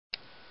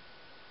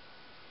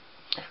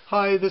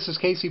Hi, this is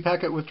Casey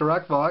Peckett with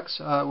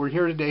DirectVoxx. We're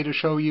here today to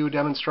show you a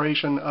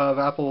demonstration of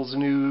Apple's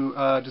new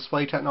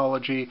display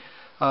technology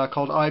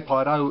called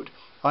iPod Out.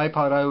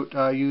 iPod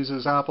Out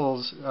uses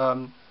Apple's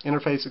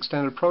interface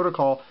extended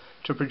protocol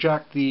to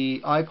project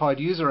the iPod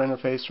user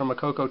interface from a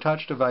Cocoa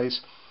Touch device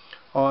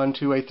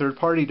onto a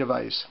third-party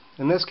device.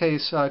 In this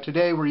case,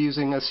 today we're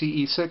using a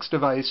CE6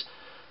 device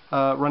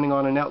running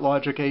on a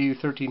NetLogic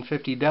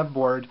AU1350 dev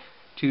board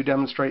to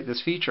demonstrate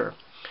this feature.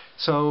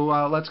 So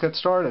let's get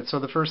started. So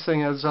the first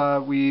thing is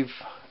we've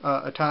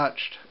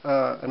attached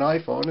an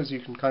iPhone, as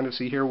you can kind of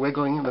see here,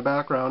 wiggling in the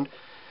background,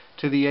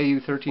 to the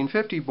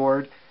AU1350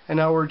 board, and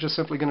now we're just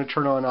simply going to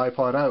turn on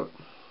iPod Out.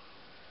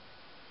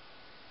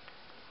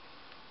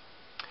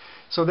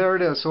 So there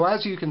it is. So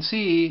as you can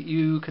see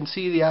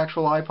the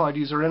actual iPod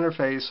user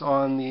interface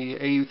on the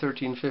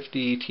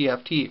AU1350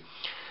 TFT.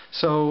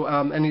 So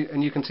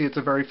and you can see it's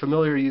a very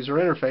familiar user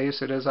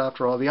interface. It is,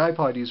 after all, the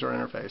iPod user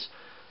interface.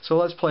 So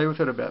let's play with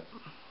it a bit.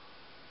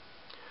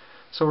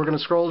 So we're going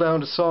to scroll down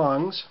to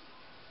Songs,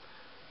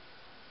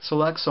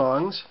 select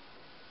Songs.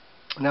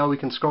 Now we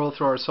can scroll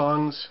through our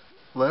songs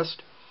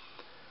list.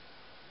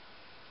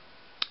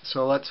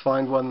 So let's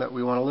find one that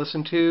we want to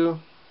listen to.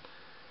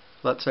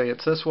 Let's say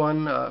it's this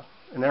one, an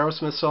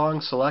Aerosmith song.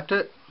 Select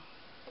it.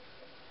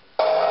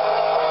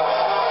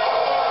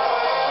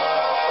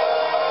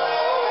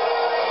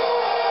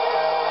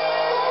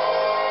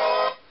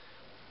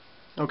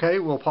 Okay,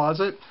 we'll pause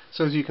it.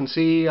 So as you can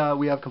see,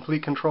 we have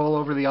complete control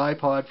over the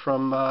iPod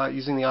from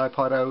using the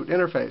iPod Out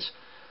interface.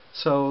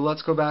 So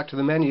let's go back to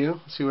the menu,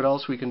 see what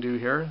else we can do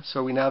here.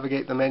 So we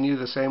navigate the menu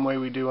the same way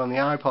we do on the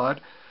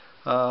iPod.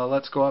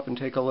 Let's go up and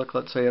take a look,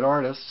 let's say, at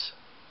Artists.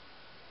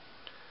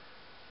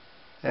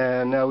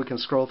 And now we can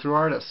scroll through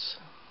Artists.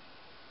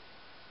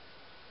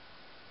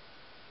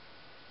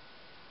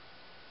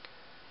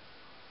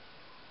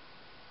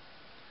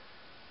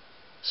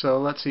 So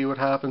let's see what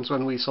happens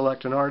when we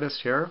select an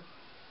artist here.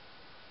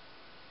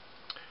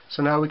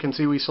 So now we can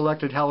see we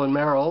selected Helen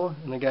Merrill,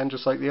 and again,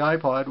 just like the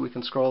iPod, we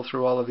can scroll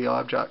through all of the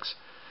objects.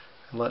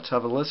 And let's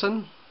have a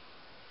listen.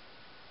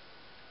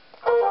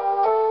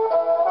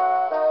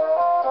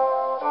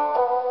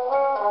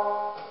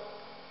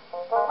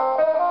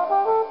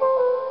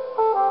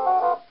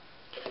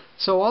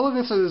 So all of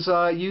this is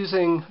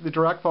using the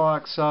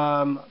DirectVoxx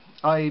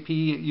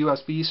IAP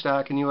USB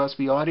stack and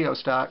USB audio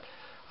stack.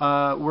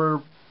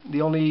 We're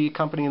the only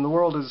company in the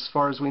world, as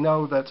far as we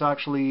know, that's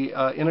actually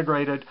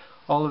integrated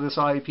all of this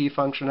IAP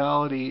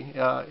functionality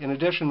in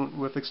addition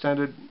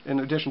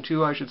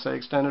to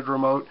extended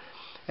remote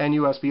and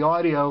USB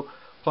audio,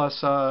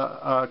 plus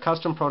a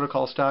custom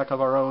protocol stack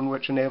of our own,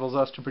 which enables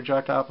us to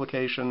project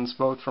applications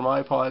both from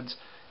iPods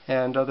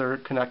and other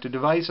connected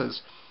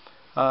devices.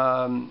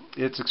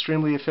 It's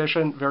extremely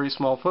efficient, very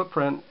small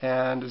footprint,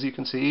 and as you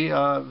can see,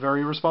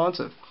 very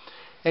responsive.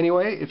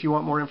 Anyway, if you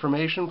want more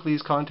information,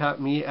 please contact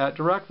me at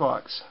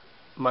DirectVoxx.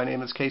 My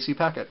name is Casey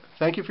Peckett.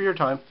 Thank you for your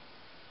time.